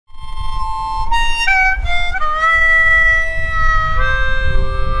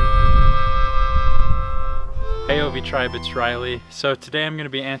Campy Tribe, it's Riley. So today I'm going to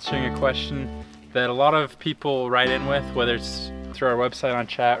be answering a question that a lot of people write in with, whether it's through our website on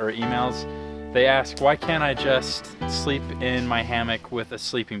chat or emails. They ask, why can't I just sleep in my hammock with a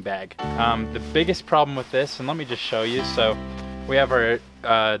sleeping bag? The biggest problem with this, and let me just show you. So we have our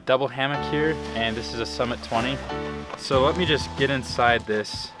double hammock here, and this is a Summit 20. So let me just get inside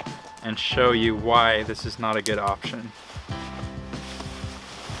this and show you why this is not a good option.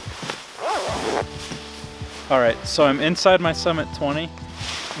 Alright, so I'm inside my Summit 20.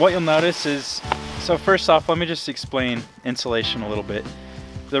 What you'll notice is, so first off, let me just explain insulation a little bit.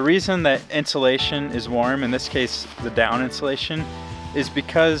 The reason that insulation is warm, in this case the down insulation, is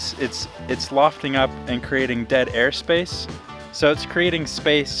because it's lofting up and creating dead airspace. So it's creating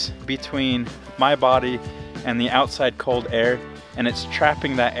space between my body and the outside cold air, and it's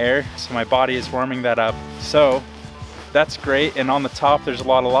trapping that air, so my body is warming that up. So that's great, and on the top there's a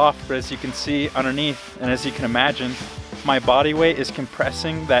lot of loft, but as you can see underneath, and as you can imagine, my body weight is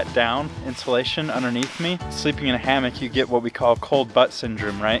compressing that down insulation underneath me. Sleeping in a hammock, you get what we call cold butt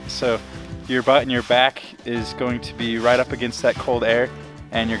syndrome, right? So your butt and your back is going to be right up against that cold air,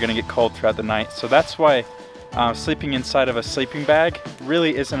 and you're gonna get cold throughout the night. So that's why sleeping inside of a sleeping bag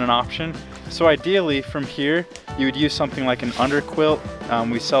really isn't an option. So ideally from here, you would use something like an under quilt.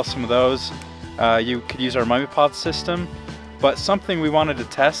 We sell some of those. You could use our Mummy Pod system, but something we wanted to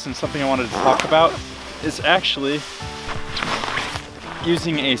test and something I wanted to talk about is actually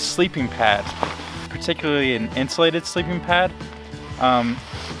using a sleeping pad, particularly an insulated sleeping pad.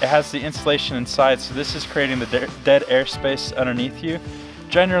 It has the insulation inside, so this is creating the dead airspace underneath you.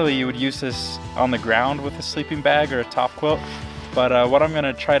 Generally, you would use this on the ground with a sleeping bag or a top quilt, but what I'm going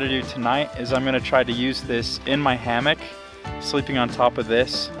to try to do tonight is I'm going to try to use this in my hammock, sleeping on top of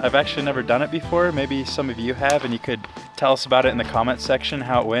this. I've actually never done it before. Maybe some of you have, and you could tell us about it in the comment section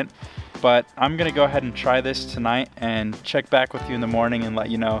how it went. But I'm gonna go ahead and try this tonight and check back with you in the morning and let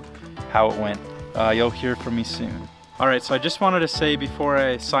you know how it went. You'll hear from me soon. Alright, so I just wanted to say before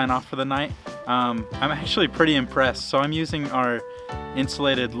I sign off for the night, I'm actually pretty impressed. So I'm using our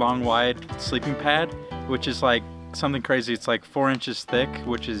insulated long wide sleeping pad, which is like something crazy. It's like 4 inches thick,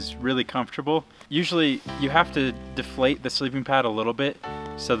 which is really comfortable. Usually you have to deflate the sleeping pad a little bit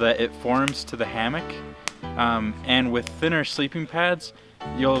so that it forms to the hammock. And with thinner sleeping pads,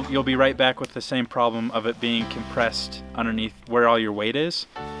 you'll be right back with the same problem of it being compressed underneath where all your weight is.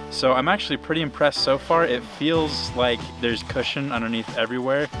 So I'm actually pretty impressed so far. It feels like there's cushion underneath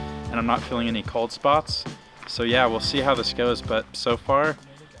everywhere, and I'm not feeling any cold spots. So yeah, we'll see how this goes, but so far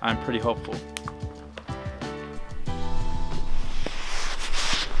I'm pretty hopeful.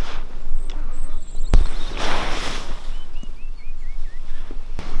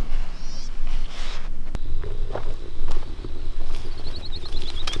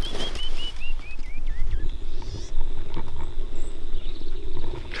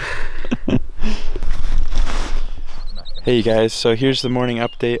 Hey guys, so here's the morning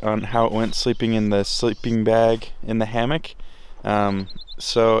update on how it went sleeping in the sleeping bag in the hammock.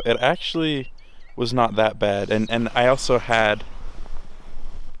 So it actually was not that bad, and I also had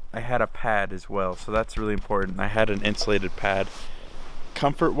a pad as well, so that's really important. I had an insulated pad.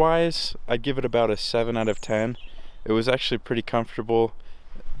 Comfort wise, I'd give it about a 7 out of 10. It was actually pretty comfortable.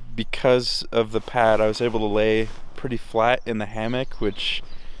 Because of the pad, I was able to lay pretty flat in the hammock, which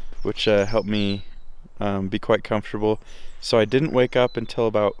helped me be quite comfortable. So I didn't wake up until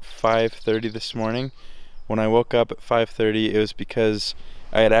about 5:30 this morning. When I woke up at 5:30, it was because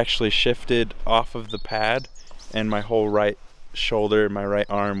I had actually shifted off of the pad, and my whole right shoulder, my right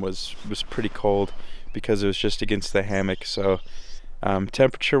arm was pretty cold because it was just against the hammock. So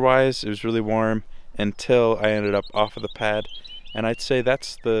temperature wise, it was really warm until I ended up off of the pad, and I'd say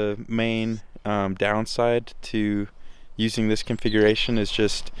that's the main downside to using this configuration, is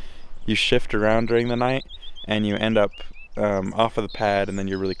just you shift around during the night and you end up off of the pad, and then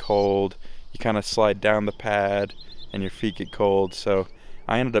you're really cold. You kind of slide down the pad and your feet get cold. So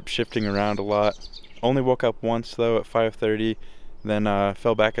I ended up shifting around a lot. Only woke up once though at 5:30, then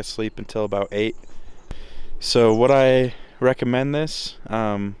fell back asleep until about 8. So would I recommend this?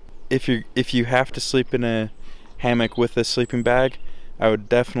 If you have to sleep in a hammock with a sleeping bag, I would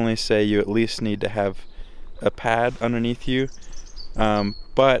definitely say you at least need to have a pad underneath you.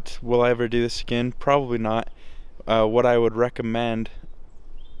 But will I ever do this again? Probably not. What I would recommend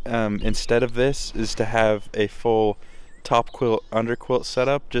instead of this is to have a full top quilt, under quilt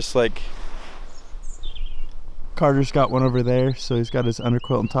setup, just like Carter's got one over there. So he's got his under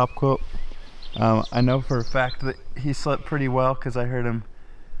quilt and top quilt. I know for a fact that he slept pretty well because I heard him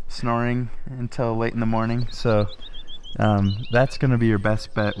snoring until late in the morning. So that's going to be your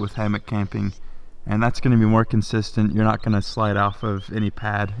best bet with hammock camping, and that's going to be more consistent. You're not going to slide off of any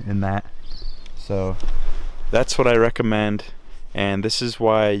pad in that. So that's what I recommend, and this is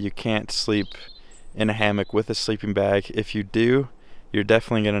why you can't sleep in a hammock with a sleeping bag. If you do, you're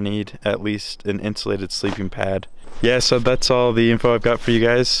definitely going to need at least an insulated sleeping pad. Yeah, so that's all the info I've got for you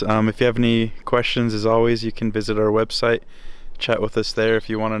guys. If you have any questions, as always, you can visit our website, chat with us there if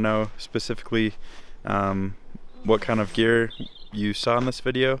you want to know specifically what kind of gear you saw in this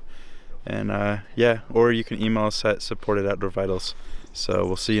video. And yeah, or you can email us at support@outdoorvitals. So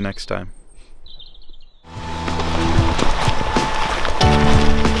we'll see you next time.